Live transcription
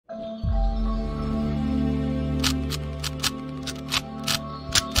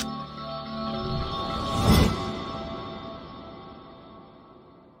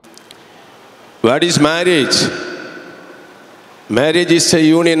What is marriage? Marriage is a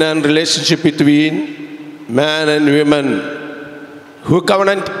union and relationship between man and woman who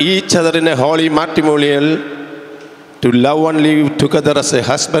covenant each other in a holy matrimonial to love and live together as a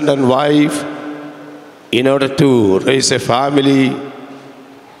husband and wife in order to raise a family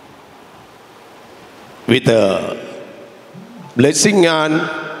with the blessing and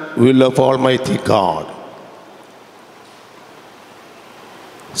will of Almighty God.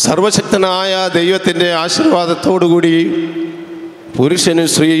 സർവശക്തനായ ദൈവത്തിൻ്റെ ആശീർവാദത്തോടുകൂടി പുരുഷനും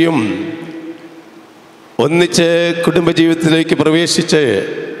സ്ത്രീയും ഒന്നിച്ച് കുടുംബജീവിതത്തിലേക്ക് പ്രവേശിച്ച്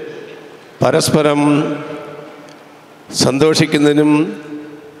പരസ്പരം സന്തോഷിക്കുന്നതിനും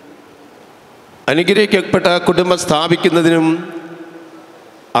അനുഗ്രഹിക്കപ്പെട്ട കുടുംബം സ്ഥാപിക്കുന്നതിനും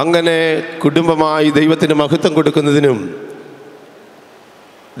അങ്ങനെ കുടുംബമായി ദൈവത്തിന് മഹത്വം കൊടുക്കുന്നതിനും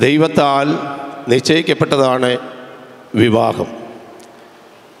ദൈവത്താൽ നിശ്ചയിക്കപ്പെട്ടതാണ് വിവാഹം.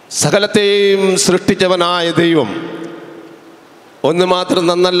 സകലത്തെയും സൃഷ്ടിച്ചവനായ ദൈവം ഒന്ന് മാത്രം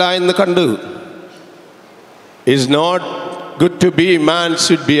നന്നല്ല എന്ന് കണ്ടു. It's not good to be man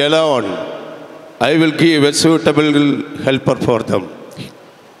should be alone. I will give a suitable helper for them.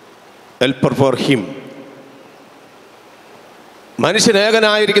 Helper for him. മനുഷ്യൻ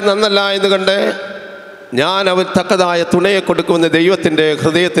ഏകനായിരിക്കുന്ന നന്നല്ല എന്ന് കണ്ട് ഞാൻ അവൻ തക്കതായ തുണയെ കൊടുക്കുമെന്ന് ദൈവത്തിൻ്റെ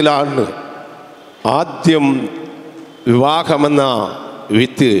ഹൃദയത്തിലാണ് ആദ്യം വിവാഹമെന്ന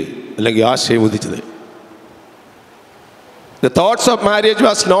വിത്ത് അല്ലെങ്കിൽ ആശയം ഉദിച്ചത്. The thoughts of marriage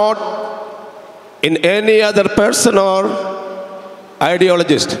was not in any other person or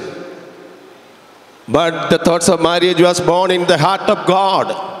ideologist, but the thoughts of marriage was born in the heart of God.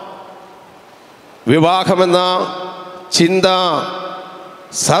 വിവാഹമെന്ന ചിന്ത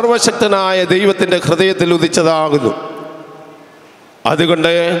സർവശക്തനായ ദൈവത്തിൻ്റെ ഹൃദയത്തിൽ ഉദിച്ചതാകുന്നു.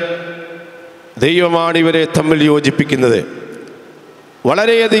 അതുകൊണ്ട് ദൈവമാണ് ഇവരെ തമ്മിൽ യോജിപ്പിക്കുന്നത്.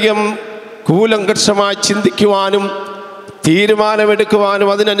 വളരെയധികം കൂലങ്കഷമായി ചിന്തിക്കുവാനും തീരുമാനമെടുക്കുവാനും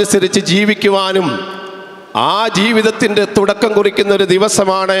അതിനനുസരിച്ച് ജീവിക്കുവാനും ആ ജീവിതത്തിൻ്റെ തുടക്കം കുറിക്കുന്ന ഒരു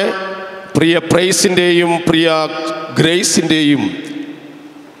ദിവസമാണ് പ്രിയ പ്രൈസിൻ്റെയും പ്രിയ ഗ്രേസിൻ്റെയും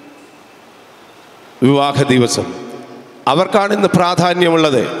വിവാഹ ദിവസം. അവർക്കാണ് ഇന്ന്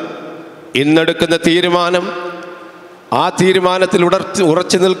പ്രാധാന്യമുള്ളത്. ഇന്നെടുക്കുന്ന തീരുമാനം, ആ തീരുമാനത്തിൽ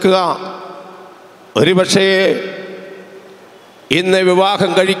ഉറച്ചു നിൽക്കുക. ഒരുപക്ഷേ ഇന്ന് വിവാഹം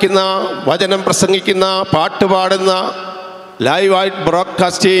കഴിക്കുന്ന, വചനം പ്രസംഗിക്കുന്ന, പാട്ടുപാടുന്ന, ലൈവായിട്ട്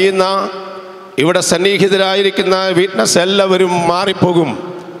ബ്രോഡ്കാസ്റ്റ് ചെയ്യുന്ന, ഇവിടെ സന്നിഹിതരായിരിക്കുന്ന വിറ്റ്നസ് എല്ലാവരും മാറിപ്പോകും.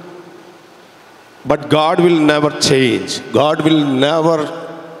 But God will never change. God will never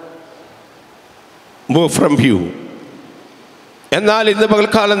move from U. എന്നാൽ ഇന്ന്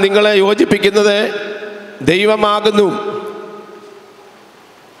പകൽക്കാലം നിങ്ങളെ യോജിപ്പിക്കുന്നത് ദൈവമാകുന്നു.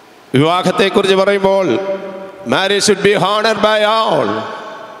 വിവാഹത്തെക്കുറിച്ച് പറയുമ്പോൾ marriage should be honored by all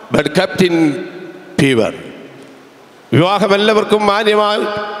but kept in pure. വിവാഹം എല്ലാവർക്കും മാന്യമായി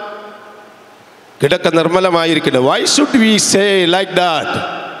കിടക്ക നിർമ്മലമായിരിക്കുന്നത്. Why should we say like that?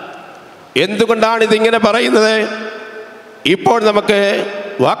 എന്തുകൊണ്ടാണ് ഇതിങ്ങനെ പറയുന്നത്? ഇപ്പോൾ നമുക്ക്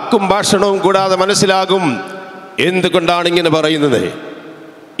വാക്കും ഭാഷണവും കൂടാതെ മനസ്സിലാകും എന്തുകൊണ്ടാണ് ഇങ്ങനെ പറയുന്നത്.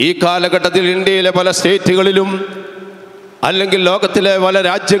 ഈ കാലഘട്ടത്തിൽ ഇന്ത്യയിലെ പല സ്റ്റേറ്റുകളിലും അല്ലെങ്കിൽ ലോകത്തിലെ പല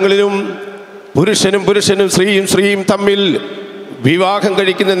രാജ്യങ്ങളിലും പുരുഷനും സ്ത്രീയും തമ്മിൽ വിവാഹം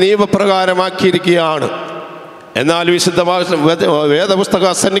കഴിക്കുന്ന നിയമപ്രകാരമാക്കിയിരിക്കുകയാണ്. എന്നാൽ വിശുദ്ധ വേദപുസ്തക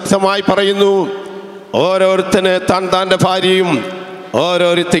സന്നിഗ്ധമായി പറയുന്നു, ഓരോരുത്തന് താൻ്റെ ഭാര്യയും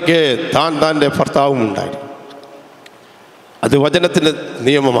ഓരോരുത്തയ്ക്ക് താൻ്റെ ഭർത്താവും ഉണ്ടായി. അത് വചനത്തിൻ്റെ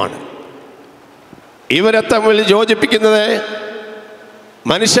നിയമമാണ്. ഇവരെ തമ്മിൽ യോജിപ്പിക്കുന്നത്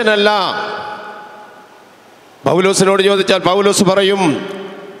മനുഷ്യനല്ല. പൗലോസിനോട് ചോദിച്ചാൽ പൗലോസ് പറയും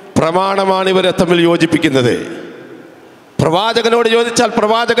പ്രമാണമാണ് ഇവരെ തമ്മിൽ യോജിപ്പിക്കുന്നത്. പ്രവാചകനോട് ചോദിച്ചാൽ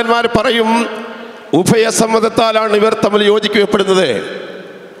പ്രവാചകന്മാർ പറയും ഉഭയസമ്മതത്താലാണ് ഇവർ തമ്മിൽ യോജിക്കപ്പെടുന്നത്.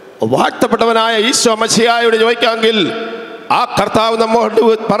 വാഴ്ത്തപ്പെട്ടവനായ ഈശോ മശിഹായോട് ചോദിക്കാമെങ്കിൽ ആ കർത്താവ് നമ്മോട്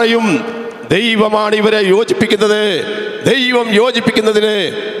പറയും ദൈവമാണ് ഇവരെ യോജിപ്പിക്കുന്നത്. ദൈവം യോജിപ്പിക്കുന്നതിന്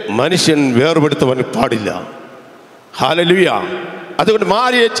മനുഷ്യൻ വേർപെടുത്തുവാൻ പാടില്ല. ഹല്ലേലൂയ. അതുകൊണ്ട്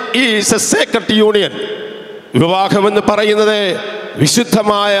marriage is A Sacred union. വിവാഹമെന്ന് പറയുന്നത്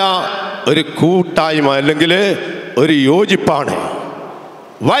വിശുദ്ധമായ ഒരു കൂട്ടായ്മ അല്ലെങ്കിൽ ഒരു യോജിപ്പാണ്.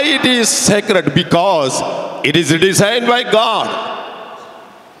 Why it is sacred? Because it is designed by God.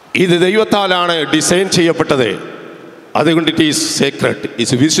 ഇത് ദൈവത്താലാണ് ഡിസൈൻ ചെയ്യപ്പെട്ടത്. അതുകൊണ്ട് ഇറ്റ് ഈസ് സേക്രഡ്,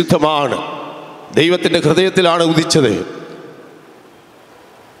 ഇത് വിശുദ്ധമാണ്, ദൈവത്തിൻ്റെ ഹൃദയത്തിലാണ് ഉദിച്ചത്.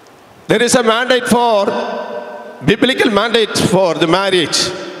 There is a mandate for biblical mandate for the marriage.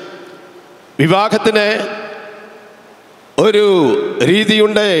 വിവാഹത്തിന് ഒരു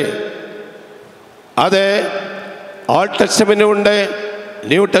രീതിയുണ്ട്. അത് ഓൾഡ് ടെസ്റ്റമെന്റുമുണ്ട്,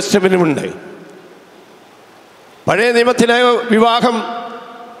 ന്യൂ ടെസ്റ്റമെന്റുമുണ്ട്. പഴയ നിയമത്തിലെ വിവാഹം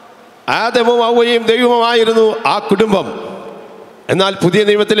ആദമും ഹവ്വയും ദൈവവുമായിരുന്നു ആ കുടുംബം. എന്നാൽ പുതിയ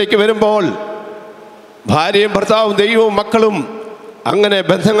നിയമത്തിലേക്ക് വരുമ്പോൾ ഭാര്യയും ഭർത്താവും ദൈവവും മക്കളും അങ്ങനെ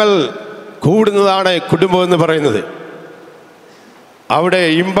ബന്ധങ്ങൾ കൂടുന്നതാണ് കുടുംബം എന്ന് പറയുന്നത്. അവിടെ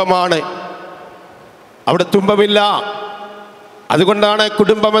ഇമ്പമാണ്, അവിടെ തുമ്പമില്ല. അതുകൊണ്ടാണ്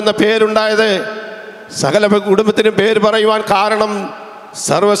കുടുംബം എന്ന പേരുണ്ടായത്. സകല കുടുംബത്തിനും പേര് പറയുവാൻ കാരണം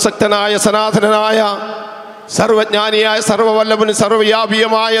സർവശക്തനായ സനാതനനായ സർവജ്ഞാനിയായ സർവവല്ലഭനും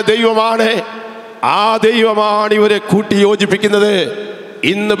സർവവ്യാപിയുമായ ദൈവമാണ്. ആ ദൈവമാണ് ഇവരെ കൂട്ടി യോജിപ്പിക്കുന്നത്.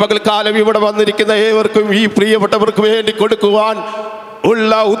 ഇന്ന് പകൽക്കാലം ഇവിടെ വന്നിരിക്കുന്ന ഏവർക്കും ഈ പ്രിയപ്പെട്ടവർക്ക് വേണ്ടി കൊടുക്കുവാൻ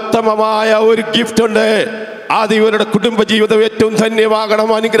ഉള്ള ഉത്തമമായ ഒരു ഗിഫ്റ്റ് ഉണ്ട്. അത് ഇവരുടെ കുടുംബജീവിതം ഏറ്റവും ധന്യമാകണം,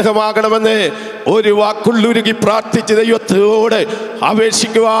 അനുഗ്രഹമാകണമെന്ന് ഒരു വാക്കുള്ളുരുകി പ്രാർത്ഥിച്ച് ദൈവത്തോട്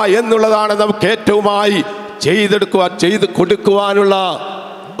അപേക്ഷിക്കുക എന്നുള്ളതാണ് നമുക്ക് ഏറ്റവുമായി ചെയ്ത് കൊടുക്കുവാനുള്ള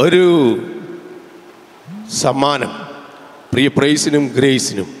ഒരു സമ്മാനം പ്രിയ പ്രൈസിനും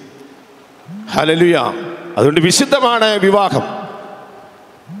ഗ്രേസിനും. ഹല്ലേലൂയ. അതുകൊണ്ട് വിശുദ്ധമാണ് വിവാഹം.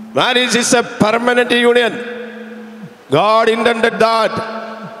 Marriage is a permanent union. God intended that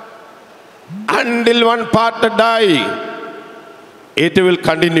until one part die, it will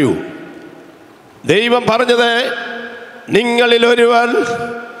continue. ദൈവം പറഞ്ഞത് നിങ്ങളിൽ ഒരുവൻ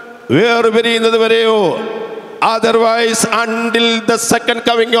വേർപിരിയുന്നത് വരെയോ, otherwise until the second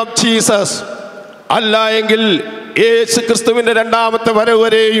coming of Jesus, അല്ല എങ്കിൽ യേശു ക്രിസ്തുവിൻ്റെ രണ്ടാമത്തെ വരവ്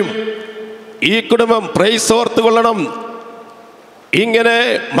വരെയും ഈ കുടുംബം പ്രൈസ് ഓർത്തുകൊള്ളണം. ഇങ്ങനെ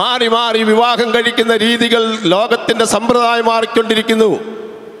മാറി മാറി വിവാഹം കഴിക്കുന്ന രീതികൾ ലോകത്തിൻ്റെ സമ്പ്രദായം മാറിക്കൊണ്ടിരിക്കുന്നു.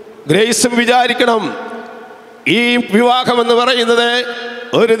 ഗ്രേസും വിചാരിക്കണം, ഈ വിവാഹം എന്ന് പറയുന്നത്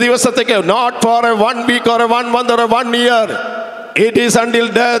ഒരു ദിവസത്തേക്ക്, not four A 1 week or a 1 month or a 1 year. It is until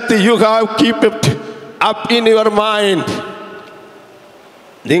death. You have keep it up in your mind.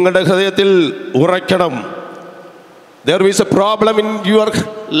 നിങ്ങളുടെ ഹൃദയത്തിൽ ഉറയ്ക്കണം. There is a problem in your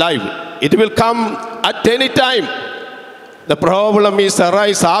life. It will come at any time. The problem is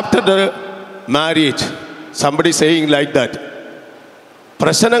arise after the marriage. Somebody saying like that.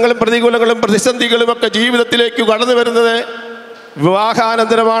 പ്രശ്നങ്ങളും പ്രതികൂലങ്ങളും പ്രതിസന്ധികളും ഒക്കെ ജീവിതത്തിലേക്ക് കടന്നു വരുന്നത്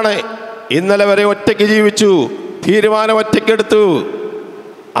വിവാഹാനന്തരമാണ്. ഇന്നലെ വരെ ഒറ്റയ്ക്ക് ജീവിച്ചു, തീരുമാനം ഒറ്റയ്ക്കെടുത്തു,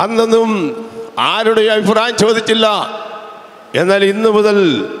 അന്നൊന്നും ആരുടെ അഭിപ്രായം ചോദിച്ചില്ല. എന്നാൽ ഇന്നു മുതൽ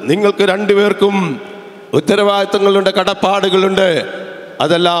നിങ്ങൾക്ക് രണ്ടുപേർക്കും ഉത്തരവാദിത്തങ്ങളുണ്ട്, കടപ്പാടുകളുണ്ട്.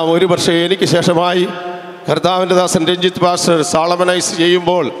 അതെല്ലാം ഒരു പക്ഷേ എനിക്ക് ശേഷമായി കർത്താവിൻ്റെ ദാസൻ രഞ്ജിത്ത് പാസ്റ്റർ സോളമനൈസ്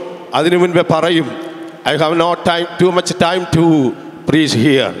ചെയ്യുമ്പോൾ അതിനു മുൻപേ പറയും, I have not too much time to preach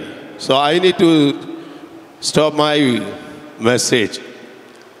here, so I need to stop my message.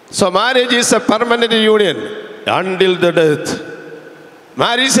 So marriage is a permanent union until the death.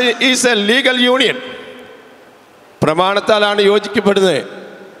 Marriage is a legal union. പ്രമാണത്താലാണ് യോജിക്കപ്പെടുന്നത്,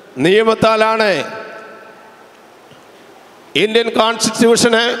 നിയമത്താലാണ്. Indian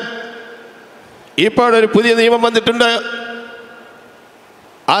കോൺസ്റ്റിറ്റ്യൂഷന് ഇപ്പോഴൊരു പുതിയ നിയമം വന്നിട്ടുണ്ട്.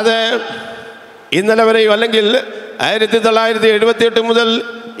 അത് ഇന്നലെ വരെയും അല്ലെങ്കിൽ 1978 മുതൽ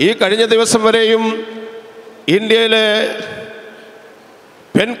ഈ കഴിഞ്ഞ ദിവസം വരെയും ഇന്ത്യയിലെ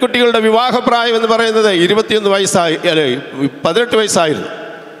പെൺകുട്ടികളുടെ വിവാഹപ്രായം എന്ന് പറയുന്നത് 21 വയസ്സായി, 18 വയസ്സായിരുന്നു.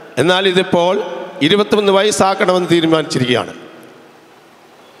 എന്നാൽ ഇതിപ്പോൾ 21 വയസ്സാക്കണമെന്ന് തീരുമാനിച്ചിരിക്കുകയാണ്.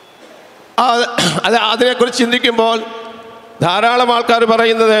 അതിനെക്കുറിച്ച് ചിന്തിക്കുമ്പോൾ ധാരാളം ആൾക്കാർ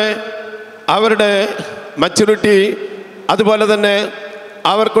പറയുന്നത് അവരുടെ മച്യൂരിറ്റി, അതുപോലെ തന്നെ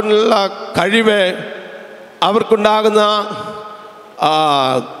അവർക്കുള്ള കഴിവ്, അവർക്കുണ്ടാകുന്ന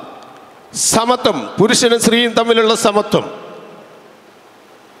സമത്വം, പുരുഷനും സ്ത്രീയും തമ്മിലുള്ള സമത്വം.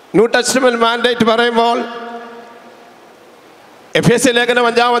 ന്യൂ ടെസ്റ്റ്മെന്റ് മാൻഡേറ്റ് പറയുമ്പോൾ എഫേസ്യ ലേഖനം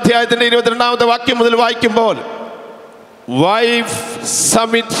 5-ാം അധ്യായത്തിൻ്റെ 22-ാമത്തെ വാക്യം മുതൽ വായിക്കുമ്പോൾ, wife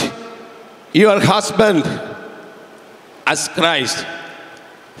submit your husband as Christ.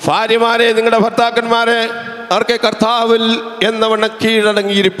 ഭാര്യമാരെ നിങ്ങളുടെ ഭർത്താക്കന്മാരെ അവർക്ക് കർത്താവിൽ എന്നവണ്ണം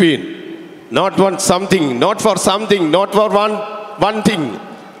കീഴടങ്ങിയിരിപ്പീൻ. Not one something, not for something, not four one thing,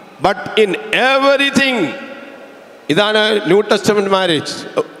 but in everything. ഇതാണ് new testament marriage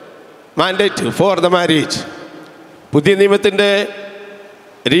mandate for the marriage. പുതിയ നിയമത്തിൻ്റെ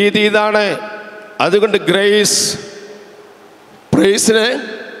രീതി ഇതാണ്. അതുകൊണ്ട് പ്രൈസിന്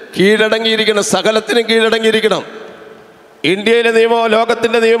കീഴടങ്ങിയിരിക്കണം, സകലത്തിനും കീഴടങ്ങിയിരിക്കണം. ഇന്ത്യയിലെ നിയമമോ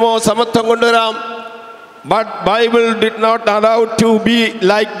ലോകത്തിൻ്റെ നിയമമോ സമത്വം കൊണ്ടുവരാം, but Bible did not allow to be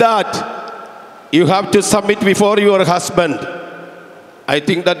like that. You have to submit before your husband. I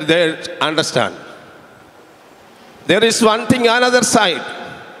think that they understand. There is one thing, another side.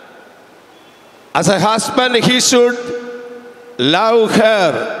 As a husband, he should love her,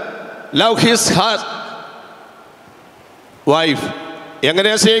 love his wife.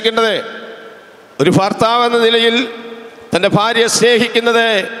 എങ്ങനെയാണ് സ്നേഹിക്കേണ്ടത്? ഒരു ഭർത്താവ് എന്ന നിലയിൽ തൻ്റെ ഭാര്യയെ സ്നേഹിക്കുന്നത്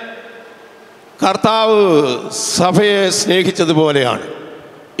കർത്താവ് സഭയെ സ്നേഹിച്ചതുപോലെയാണ്.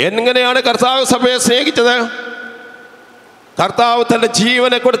 എങ്ങനെയാണ് കർത്താവ് സഭയെ സ്നേഹിച്ചത്? കർത്താവ് തൻ്റെ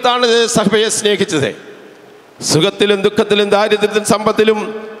ജീവനെ കൊടുത്താണ് സഭയെ സ്നേഹിച്ചത്. സുഖത്തിലും ദുഃഖത്തിലും ദാരിദ്ര്യത്തിലും സമ്പത്തിലും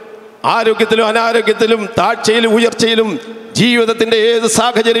ആരോഗ്യത്തിലും അനാരോഗ്യത്തിലും താഴ്ചയിലും ഉയർച്ചയിലും ജീവിതത്തിൻ്റെ ഏത്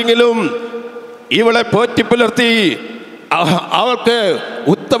സാഹചര്യങ്ങളിലും ഇവളെ പോറ്റിപ്പുലർത്തി അവൾക്ക്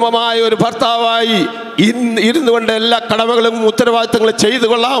ഉത്തമമായ ഒരു ഭർത്താവായി ഇരുന്നു കൊണ്ട് എല്ലാ കടമകളും ഉത്തരവാദിത്തങ്ങളും ചെയ്തു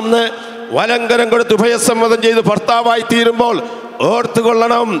കൊള്ളാമെന്ന് വലങ്കരം കൊടുത്ത് ഉഭയസമ്മതം ചെയ്ത് ഭർത്താവായി തീരുമ്പോൾ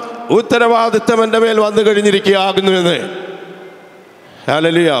ഓർത്തുകൊള്ളണം, ഉത്തരവാദിത്തം എൻ്റെ മേൽ വന്നു കഴിഞ്ഞിരിക്കുകയാകുന്നുവെന്ന്.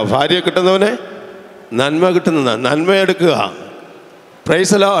 ഹല്ലേലൂയ. ഭാര്യയെ കിട്ടുന്നവനെ നന്മ കിട്ടുന്ന നന്മയെടുക്കുക.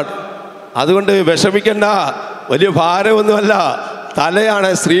 Praise the Lord. അതുകൊണ്ട് വിഷമിക്കണ്ട, വലിയ ഭാരമൊന്നുമല്ല. തലയാണ്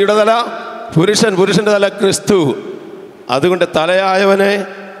സ്ത്രീയുടെ തല, പുരുഷൻ്റെ തല ക്രിസ്തു. അതുകൊണ്ട് തലയായവനെ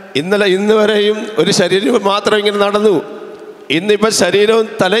ഇന്ന് വരെയും ഒരു ശരീരം മാത്രം ഇങ്ങനെ നടന്നു. ഇന്നിപ്പോൾ ശരീരവും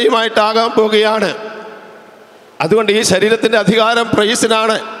തലയുമായിട്ടാകാൻ പോവുകയാണ്. അതുകൊണ്ട് ഈ ശരീരത്തിൻ്റെ അധികാരം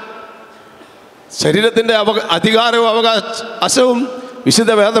പ്രൈസിനാണ്. ശരീരത്തിൻ്റെ അധികാരവും അവകാശവും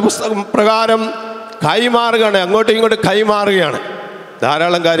വിശുദ്ധ വേദപുസ്തകം പ്രകാരം കൈമാറുകയാണ്, അങ്ങോട്ടും ഇങ്ങോട്ടും കൈമാറുകയാണ്.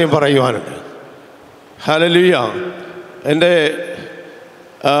 ധാരാളം കാര്യം പറയുവാനുണ്ട്. ഹല്ലേലൂയ. എൻ്റെ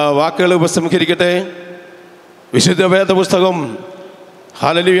വാക്കുകൾ ഉപസംഹരിക്കട്ടെ. വിശുദ്ധ വേദപുസ്തകം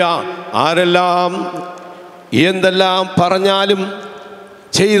ഹല്ലേലൂയ ആരെല്ലാം എന്തെല്ലാം പറഞ്ഞാലും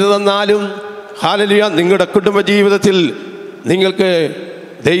ചെയ്തു തന്നാലും ഹല്ലേലൂയ നിങ്ങളുടെ കുടുംബജീവിതത്തിൽ നിങ്ങൾക്ക്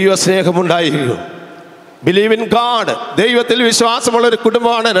ദൈവസ്നേഹമുണ്ടായിരിക്കും. Believe in God. ദൈവത്തിൽ വിശ്വാസമുള്ളൊരു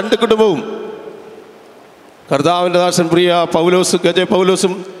കുടുംബമാണ് രണ്ട് കുടുംബവും. കർത്താവിൻ്റെ ദാസൻ പ്രിയ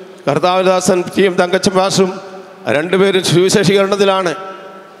പൗലോസും കർത്താവിൻ്റെ ദാസൻ TM തങ്കച്ചൻ മാഷും രണ്ടുപേരും സുവിശേഷീകരണത്തിലാണ്.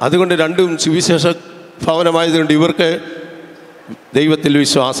 അതുകൊണ്ട് രണ്ടും സുവിശേഷ ഭവനമായതുകൊണ്ട് ഇവർക്ക് ദൈവത്തിൽ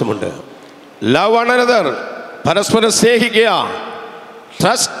വിശ്വാസമുണ്ട്. Love one another. പരസ്പരം സ്നേഹിക്കുക.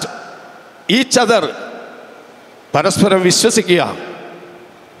 Trust each other. പരസ്പരം വിശ്വസിക്കുക.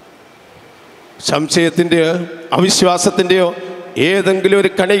 സംശയത്തിൻ്റെയോ അവിശ്വാസത്തിൻ്റെയോ ഏതെങ്കിലും ഒരു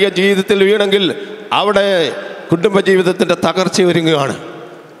കണിക ജീവിതത്തിൽ വീണെങ്കിൽ അവിടെ കുടുംബജീവിതത്തിൻ്റെ തകർച്ച ഒരുങ്ങുകയാണ്.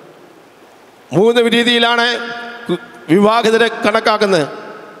 3 രീതിയിലാണ് വിവാഹിതരെ കണക്കാക്കുന്നത്.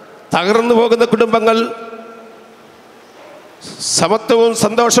 തകർന്നു പോകുന്ന കുടുംബങ്ങൾ, സമത്വവും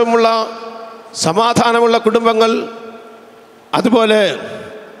സന്തോഷവുമുള്ള സമാധാനമുള്ള കുടുംബങ്ങൾ, അതുപോലെ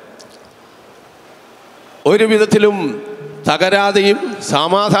ഒരു വിധത്തിലും തകരാതെയും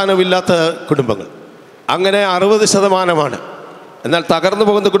സമാധാനമില്ലാത്ത കുടുംബങ്ങൾ. അങ്ങനെ 60%. എന്നാൽ തകർന്നു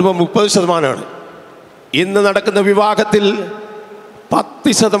പോകുന്ന കുടുംബം 30%. ഇന്ന് നടക്കുന്ന വിവാഹത്തിൽ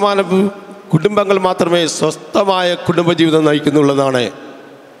 10% കുടുംബങ്ങൾ മാത്രമേ സ്വസ്ഥമായ കുടുംബജീവിതം നയിക്കുന്നുള്ളതാണ്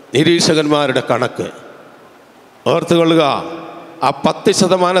നിരീക്ഷകന്മാരുടെ കണക്ക്. ഓർത്തുകൊള്ളുക, ആ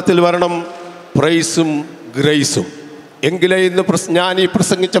 10% വരണം പ്രൈസും ഗ്രേസും. എങ്കിലേ ഇന്ന് ഞാൻ ഈ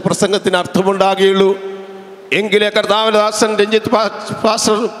പ്രസംഗിച്ച പ്രസംഗത്തിന് അർത്ഥമുണ്ടാകുകയുള്ളൂ. എങ്കിലേ കർത്താവിൻ്റെ ദാസൻ രഞ്ജിത്ത്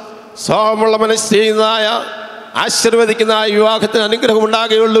പാസ്റ്റർ സ്വമുള്ള മനസ്സ് ചെയ്യുന്നതായ ആശീർവദിക്കുന്ന വിവാഹത്തിന് അനുഗ്രഹം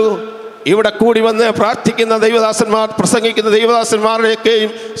ഉണ്ടാകുകയുള്ളൂ. ഇവിടെ കൂടി വന്ന് പ്രാർത്ഥിക്കുന്ന ദൈവദാസന്മാർ, പ്രസംഗിക്കുന്ന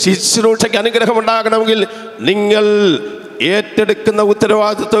ദൈവദാസന്മാരുടെയൊക്കെയും ശുശ്രൂഷയ്ക്ക് അനുഗ്രഹം ഉണ്ടാകണമെങ്കിൽ നിങ്ങൾ ഏറ്റെടുക്കുന്ന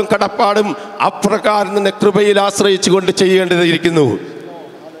ഉത്തരവാദിത്വവും കടപ്പാടും അപ്രകാരം തന്നെ കൃപയിൽ ആശ്രയിച്ചു കൊണ്ട് ചെയ്യേണ്ടതിരിക്കുന്നു.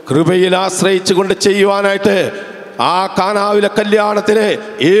 കൃപയിൽ ആശ്രയിച്ചു കൊണ്ട് ചെയ്യുവാനായിട്ട് ആ കാനാവിലെ കല്യാണത്തിന്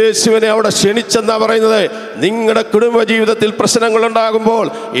യേശുവിനെ അവിടെ ക്ഷണിച്ചെന്നാ പറയുന്നത്. നിങ്ങളുടെ കുടുംബജീവിതത്തിൽ പ്രശ്നങ്ങളുണ്ടാകുമ്പോൾ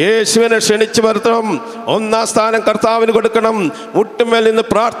യേശുവിനെ ക്ഷണിച്ചു വരുത്തണം. 1-ാം സ്ഥാനം കർത്താവിന് കൊടുക്കണം. മുട്ടുമേൽ നിന്ന്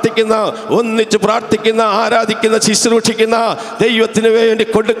പ്രാർത്ഥിക്കുന്ന, ഒന്നിച്ച് പ്രാർത്ഥിക്കുന്ന, ആരാധിക്കുന്ന, ശുശ്രൂഷിക്കുന്ന, ദൈവത്തിന് വേണ്ടി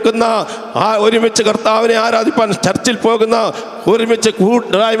കൊടുക്കുന്ന, ഒരുമിച്ച് കർത്താവിനെ ആരാധിപ്പാൻ ചർച്ചിൽ പോകുന്ന, ഒരുമിച്ച്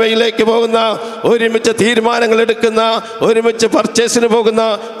കൂട്ടായ്മയിലേക്ക് പോകുന്ന, ഒരുമിച്ച് തീരുമാനങ്ങൾ എടുക്കുന്ന, ഒരുമിച്ച് പർച്ചേസിന് പോകുന്ന,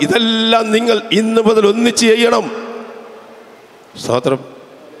 ഇതെല്ലാം നിങ്ങൾ ഇന്ന് മുതൽ ഒന്നിച്ച് ചെയ്യണം. സ്തോത്രം.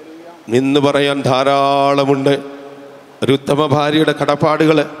 നിന്ന് പറയാൻ ധാരാളമുണ്ട്. ഒരു ഉത്തമ ഭാര്യയുടെ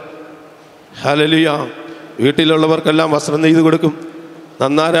കടപ്പാടുകൾ. ഹല്ലേലൂയ. വീട്ടിലുള്ളവർക്കെല്ലാം വസ്ത്രം നെയ്ത് കൊടുക്കും.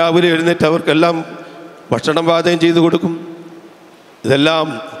 രാവിലെ എഴുന്നേറ്റ് അവർക്കെല്ലാം ഭക്ഷണം പാചകം ചെയ്ത് കൊടുക്കും. ഇതെല്ലാം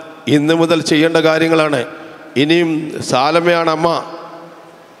ഇന്ന് മുതൽ ചെയ്യേണ്ട കാര്യങ്ങളാണ്. ഇനിയും സാലമയാണ് അമ്മ.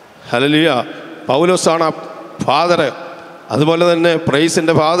 ഹല്ലേലൂയ. പൗലോസാണ് ഫാദർ. അതുപോലെ തന്നെ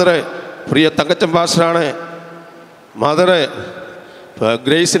പ്രൈസിൻ്റെ ഫാദർ പ്രിയ തങ്കച്ചൻ പാസ്റ്ററാണ്. മദർ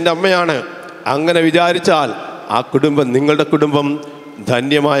ഗ്രേസിൻ്റെ അമ്മയാണ്. അങ്ങനെ വിചാരിച്ചാൽ ആ കുടുംബം, നിങ്ങളുടെ കുടുംബം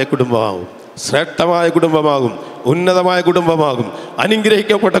ധന്യമായ കുടുംബമാകും, ശ്രേഷ്ഠമായ കുടുംബമാകും, ഉന്നതമായ കുടുംബമാകും,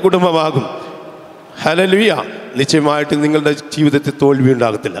 അനുഗ്രഹിക്കപ്പെട്ട കുടുംബമാകും. ഹല്ലേലൂയ. നിശ്ചയമായിട്ട് നിങ്ങളുടെ ജീവിതത്തിൽ തോൽവി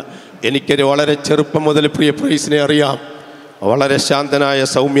ഉണ്ടാകത്തില്ല. എനിക്കൊരു വളരെ ചെറുപ്പം മുതൽ പ്രിയ പ്രൈസിനെ അറിയാം. വളരെ ശാന്തനായ,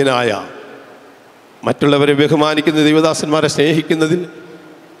 സൗമ്യനായ, മറ്റുള്ളവരെ ബഹുമാനിക്കുന്ന, ദൈവദാസന്മാരെ സ്നേഹിക്കുന്നതിൽ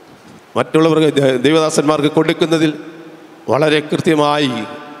മറ്റുള്ളവർക്ക് ദൈവദാസന്മാർക്ക് കൊടുക്കുന്നതിൽ വളരെ കൃത്യമായി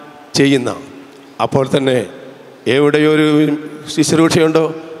ചെയ്യുന്ന, അപ്പോൾ തന്നെ എവിടെയൊരു ശുശ്രൂഷയുണ്ടോ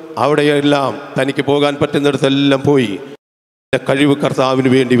അവിടെയെല്ലാം തനിക്ക് പോകാൻ പറ്റുന്നിടത്തെല്ലാം പോയി കഴിവ് കർത്താവിന്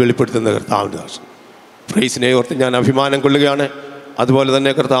വേണ്ടി വെളിപ്പെടുത്തുന്ന കർത്താവിൻ്റെ ദാസൻ. പ്രൈസിനെ ഓർത്ത് ഞാൻ അഭിമാനം കൊള്ളുകയാണ്. അതുപോലെ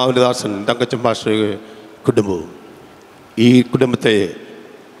തന്നെ കർത്താവിൻ്റെ ദാസൻ തങ്കച്ചൻ പാസ്റ്റർ കുടുംബവും, ഈ കുടുംബത്തെ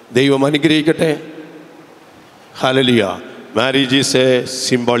ദൈവം അനുഗ്രഹിക്കട്ടെ. Hallelujah. Marriage is A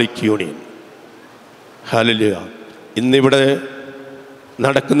symbolic union. Hallelujah. ഇന്നിവിടെ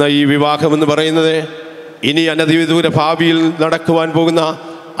നടക്കുന്ന ഈ വിവാഹമെന്ന് പറയുന്നത് ഇനി അനധിവിദൂര ഭാവിയിൽ നടക്കുവാൻ പോകുന്ന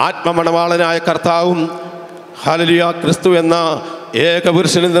ആത്മമണവാളനായ കർത്താവും ഹല്ലേലൂയ ക്രിസ്തു എന്ന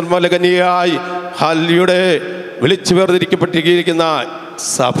ഏകപുരുഷനും നിർമ്മലകന്യയായി ഹല്ലേലൂയയുടെ വിളിച്ചു വേർതിരിക്കപ്പെട്ടിരിക്കുന്ന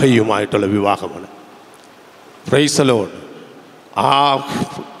സഭയുമായിട്ടുള്ള വിവാഹമാണ്. Praise the Lord.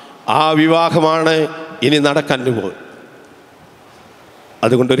 ആ വിവാഹമാണ് ഇനി നടക്കാൻ പോകുന്നത്.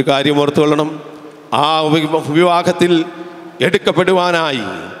 അതുകൊണ്ടൊരു കാര്യം ഓർത്തുകൊള്ളണം, ആ വിവാഹത്തിൽ എടുക്കപ്പെടുവാനായി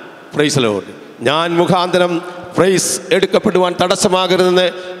പ്രൈസ് ദി ലോർഡ് ഞാൻ മുഖാന്തരം പ്രൈസ് എടുക്കപ്പെടുവാൻ തടസ്സമാകരുതെന്ന്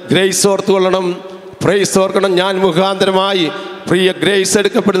ഗ്രേസ് ഓർത്തുകൊള്ളണം. പ്രൈസ് ഓർക്കണം. ഞാൻ മുഖാന്തരമായി പ്രിയ ഗ്രേസ്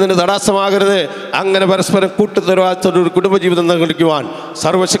എടുക്കപ്പെടുന്നതിന് തടസ്സമാകരുത്. അങ്ങനെ പരസ്പരം കൂട്ടുത്തരവാദിത്തത്തോടെ കുടുംബജീവിതം നിർവഹിക്കുവാൻ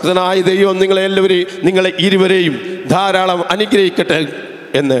സർവശക്തനായ ദൈവം നിങ്ങളെ ഇരുവരെയും ധാരാളം അനുഗ്രഹിക്കട്ടെ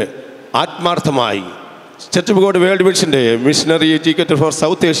എന്ന് ആത്മാർത്ഥമായി ചർച്ച് ഓഫ് ഗോഡ് വേൾഡ് മിഷൻ്റെ missionary educator four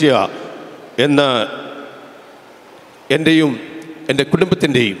south Asia എന്ന എൻ്റെയും എൻ്റെ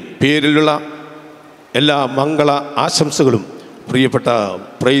കുടുംബത്തിൻ്റെയും പേരിലുള്ള എല്ലാ മംഗള ആശംസകളും പ്രിയപ്പെട്ട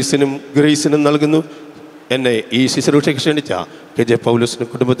പ്രൈസിനും ഗ്രേസിനും നൽകുന്നു. എന്നെ ഈ ശുശ്രൂഷയ്ക്ക് ക്ഷണിച്ച KJ പൗലോസിനും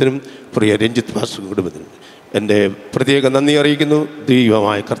കുടുംബത്തിനും പ്രിയ രഞ്ജിത്ത് പാസ്റ്റർ കുടുംബത്തിനും എൻ്റെ പ്രത്യേക നന്ദി അറിയിക്കുന്നു.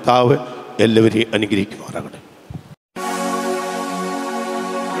 ദൈവമായ കർത്താവ് എല്ലാവരെയും അനുഗ്രഹിക്കുമാറാകട്ടെ.